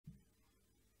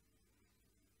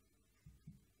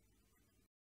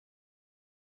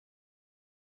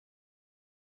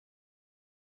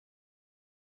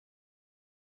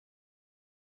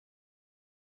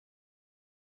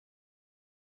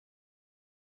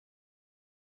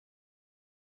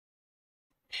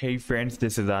Hey friends,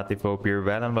 this is Atif Hope here.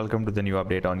 Well, and welcome to the new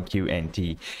update on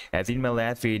QNT. As in my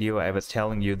last video, I was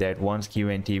telling you that once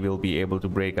QNT will be able to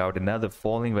break out another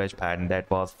falling wedge pattern that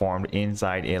was formed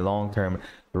inside a long-term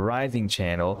rising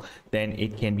channel, then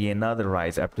it can be another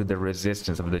rise up to the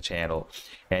resistance of the channel.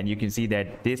 And you can see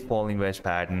that this falling wedge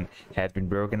pattern has been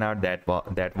broken out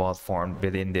that was formed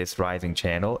within this rising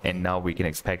channel, and now we can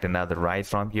expect another rise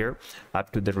from here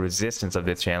up to the resistance of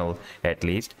this channel at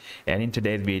least. And in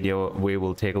today's video, we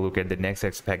will take a look at the next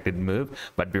expected move.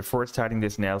 But before starting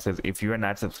this analysis, if you are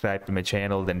not subscribed to my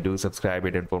channel, then do subscribe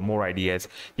it. And for more ideas,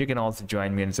 you can also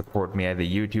join me and support me as a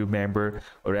YouTube member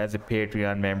or as a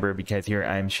Patreon member, because here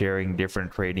I'm sharing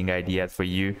different trading ideas for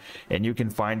you, and you can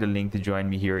find the link to join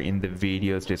me here in the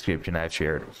video's description I've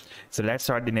shared. So let's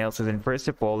start the analysis. And first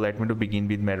of all, let me to begin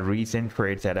with my recent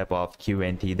trade setup of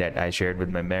QNT that I shared with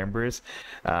my members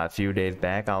a few days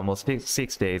back, almost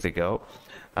 6 days ago.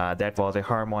 That was a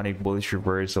harmonic bullish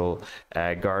reversal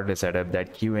guarded setup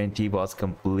that QNT was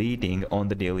completing on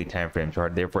the daily time frame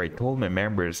chart. Therefore, I told my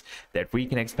members that we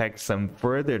can expect some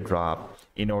further drop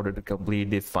in order to complete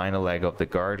this final leg of the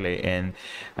guardlay, and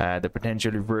the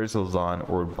potential reversal zone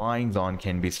or buying zone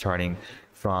can be starting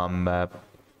from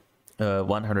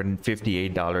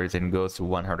 $158 and goes to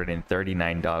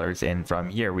 $139, and from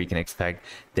here we can expect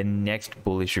the next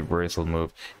bullish reversal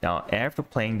move. Now, after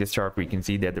playing this chart, we can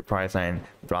see that the price line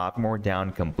dropped more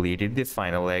down, completed this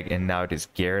final leg, and now it is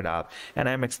geared up, and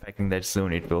I'm expecting that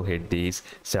soon it will hit these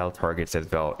sell targets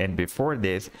as well. And before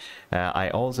this, I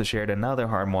also shared another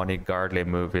harmonic guardlay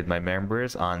move with my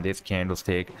members on this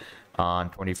candlestick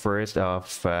on 21st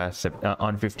of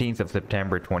on 15th of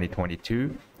September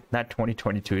 2022. Not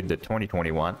 2022, the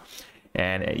 2021.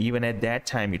 And even at that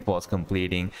time, it was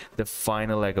completing the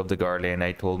final leg of the guardlay, and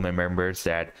I told my members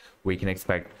that we can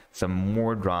expect some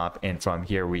more drop, and from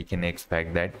here we can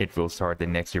expect that it will start the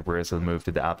next reversal move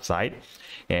to the upside.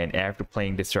 And after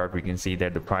playing this chart, we can see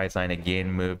that the price line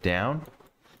again moved down,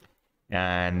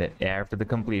 and after the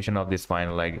completion of this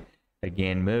final leg,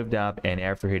 again moved up, and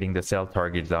after hitting the sell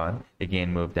target zone,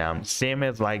 again moved down. Same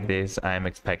as like this, I'm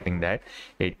expecting that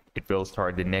it will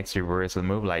start the next reversal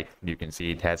move. Like you can see,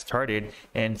 it has started,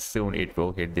 and soon it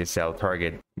will hit this sell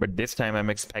target. But this time I'm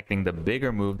expecting the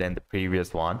bigger move than the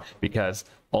previous one, because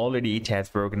already it has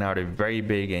broken out a very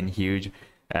big and huge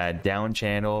down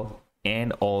channel,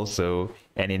 and also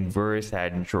an inverse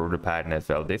head and shoulder pattern as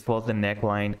well. This was the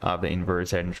neckline of the inverse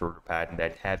head and shoulder pattern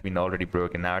that has been already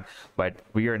broken out, but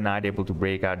we are not able to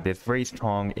break out this very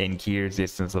strong and key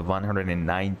resistance of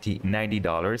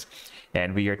 $190,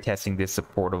 and we are testing this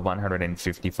support of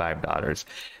 $155.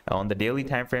 On the daily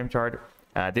time frame chart,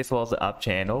 this was the up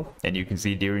channel, and you can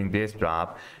see during this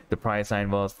drop the price line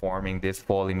was forming this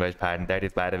falling wedge pattern that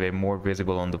is, by the way, more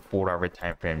visible on the 4-hour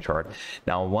time frame chart.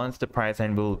 Now, once the price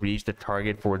line will reach the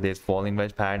target for this falling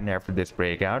wedge pattern after this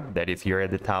breakout, that is here at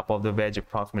the top of the wedge,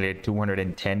 approximately at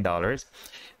 $210,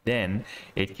 then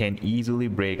it can easily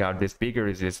break out this bigger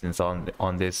resistance on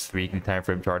this weekly time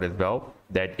frame chart as well,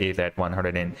 that is at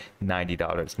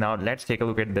 $190. Now let's take a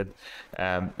look at the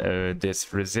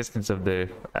this resistance of the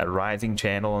rising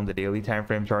channel on the daily time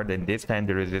frame chart. And this time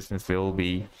the resistance will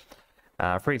be,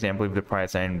 for example, if the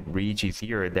price line reaches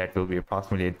here, that will be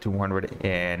approximately at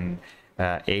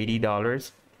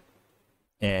 $280.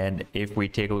 And if we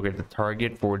take a look at the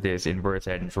target for this inverse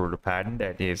head and shoulder pattern,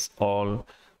 that is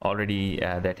already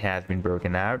that has been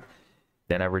broken out,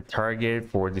 then our target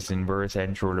for this inverse head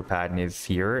and shoulder pattern is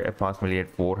here, approximately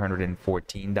at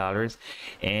 $414,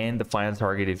 and the final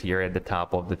target is here at the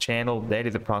top of the channel, that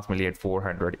is approximately at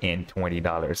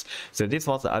 $420. So this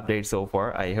was the update so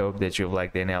far. I hope that you've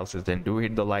liked the analysis. Then do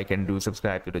hit the like and do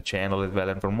subscribe to the channel as well.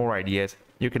 And for more ideas,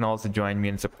 you can also join me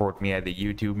and support me as a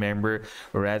YouTube member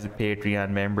or as a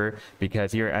Patreon member,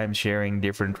 because here I'm sharing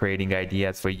different trading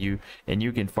ideas for you, and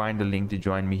you can find the link to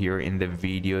join me here in the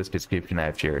video's description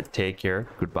I've shared. Take care.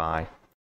 Goodbye.